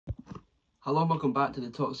Hello and welcome back to the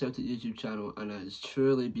Talk Celtic YouTube channel, and it's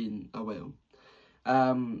truly been a while.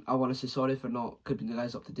 I want to say sorry for not keeping you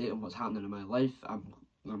guys up to date on what's happening in my life.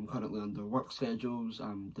 I'm currently under work schedules.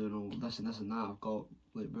 I'm doing all this and this and that. I've got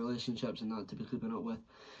like relationships and that to be keeping up with.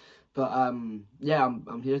 But yeah,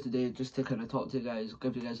 I'm here today just to kind of talk to you guys,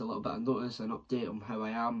 give you guys a little bit of notice, an update on how I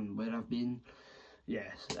am and where I've been.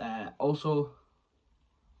 Yes. Also,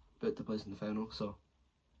 about to play in the final, so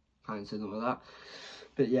can't say no to that.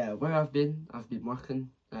 But yeah, where I've been working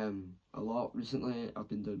a lot recently. I've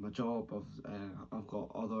been doing my job. I've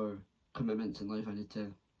got other commitments in life I need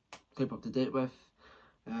to keep up to date with,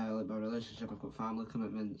 like my relationship. I've got family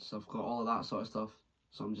commitments. I've got all of that sort of stuff.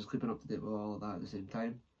 So I'm just keeping up to date with all of that at the same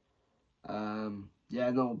time. Yeah,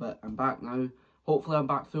 no, but I'm back now. Hopefully I'm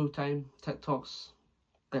back full time. TikTok's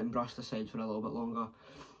getting brushed aside for a little bit longer.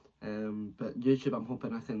 But YouTube, I'm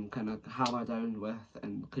hoping I can kind of hammer down with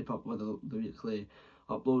and keep up with the weekly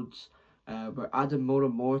uploads. We're adding more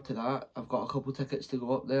and more to that. I've got a couple tickets to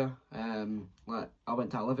go up there. Like I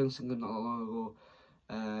went to a Livingston game not long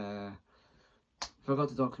ago. Forgot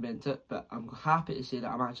to document it, but I'm happy to say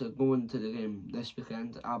that I'm actually going to the game this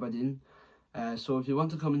weekend, Aberdeen. So if you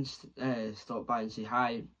want to come and stop by and say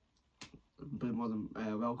hi, be more than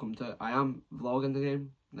welcome to it. I am vlogging the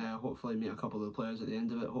game. Hopefully meet a couple of the players at the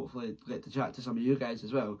end of it. Hopefully get to chat to some of you guys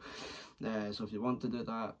as well. So if you want to do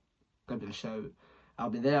that, give me a shout. I'll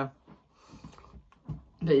be there.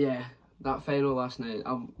 But yeah, that final last night,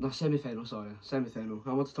 the semi-final, sorry, semi-final.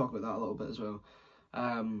 I want to talk about that a little bit as well.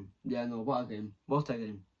 Yeah, no, what a game. What a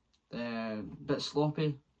game. Bit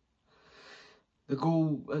sloppy. The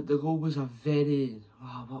goal was a very,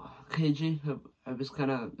 cagey. It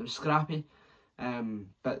was scrappy.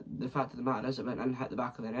 But the fact of the matter is, it went in, hit the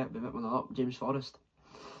back of the net, we went 1-0 up. James Forrest.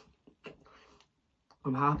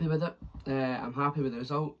 I'm happy with it. I'm happy with the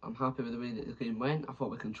result. I'm happy with the way that the game went. I thought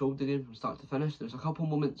we controlled the game from start to finish. There was a couple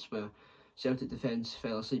moments where Celtic defence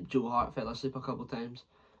fell asleep. Joe Hart fell asleep a couple of times.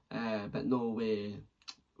 But no, we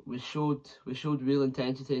showed real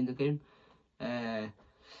intensity in the game.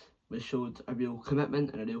 We showed a real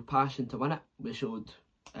commitment and a real passion to win it. We showed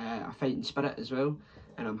a fighting spirit as well,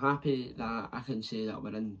 and I'm happy that I can say that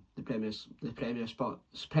we're in the Premier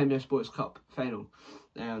Sports Cup final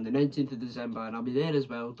on the 19th of December, and I'll be there as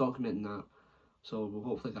well documenting that. So we'll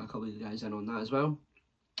hopefully get a couple of you guys in on that as well.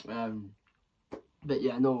 But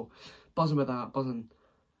yeah, no, buzzing with that, buzzing.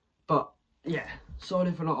 But yeah,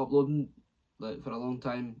 sorry for not uploading like for a long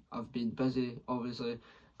time. I've been busy, obviously.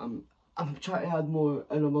 I'm trying to add more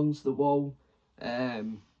in amongst the wall.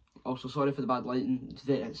 Also, sorry for the bad lighting.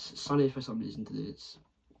 Today it's sunny for some reason today. It's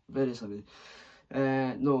very sunny.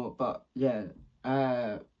 No, but yeah.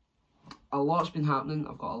 A lot's been happening.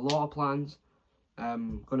 I've got a lot of plans.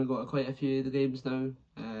 I'm going to go to quite a few of the games now.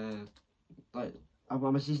 Like,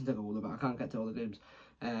 I'm a season ticket holder, but I can't get to all the games.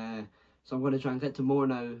 So I'm going to try and get to more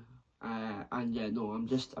now. And yeah, no, I'm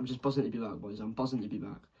just buzzing to be back, boys. I'm buzzing to be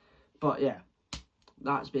back. But yeah,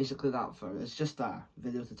 that's basically that for it's just a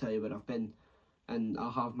video to tell you where I've been, and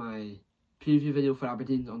I'll have my preview video for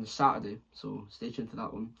Aberdeen on the Saturday, so stay tuned for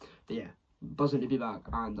that one. But yeah, buzzing to be back,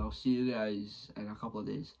 and I'll see you guys in a couple of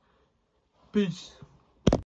days. Peace.